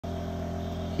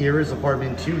Here is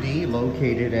apartment 2D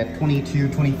located at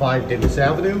 2225 Davis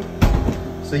Avenue.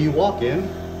 So you walk in,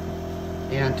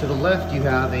 and to the left you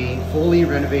have a fully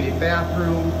renovated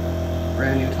bathroom,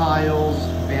 brand new tiles,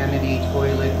 vanity,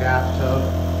 toilet, bathtub,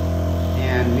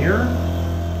 and mirror.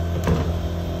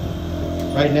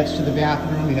 Right next to the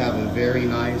bathroom you have a very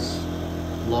nice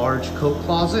large coat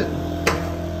closet.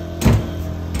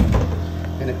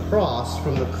 And across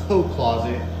from the coat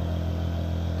closet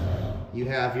you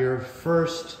have your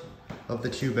first of the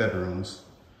 2 bedrooms.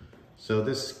 So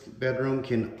this bedroom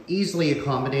can easily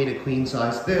accommodate a queen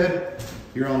size bed.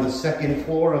 You're on the 2nd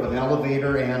floor of an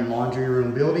elevator and laundry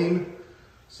room building.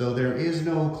 So there is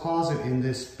no closet in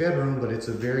this bedroom, but it's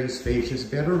a very spacious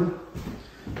bedroom.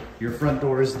 Your front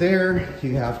door is there.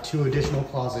 You have 2 additional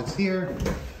closets here.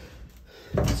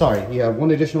 Sorry, you have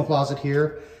 1 additional closet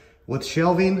here with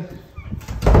shelving.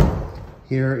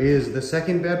 Here is the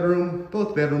 2nd bedroom.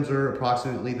 Both bedrooms are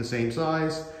approximately the same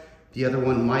size. The other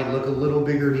one might look a little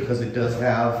bigger because it does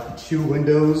have 2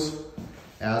 windows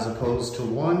as opposed to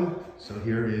 1. So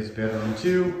here is bedroom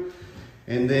 2.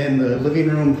 And then the living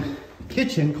room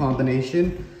kitchen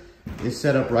combination is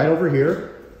set up right over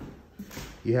here.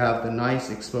 You have the nice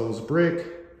exposed brick,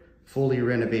 fully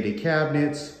renovated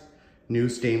cabinets, new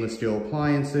stainless steel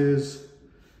appliances,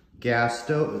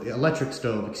 electric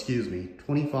stove,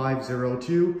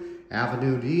 2502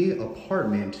 Avenue D,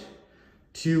 apartment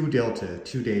 2 Delta,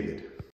 2 David.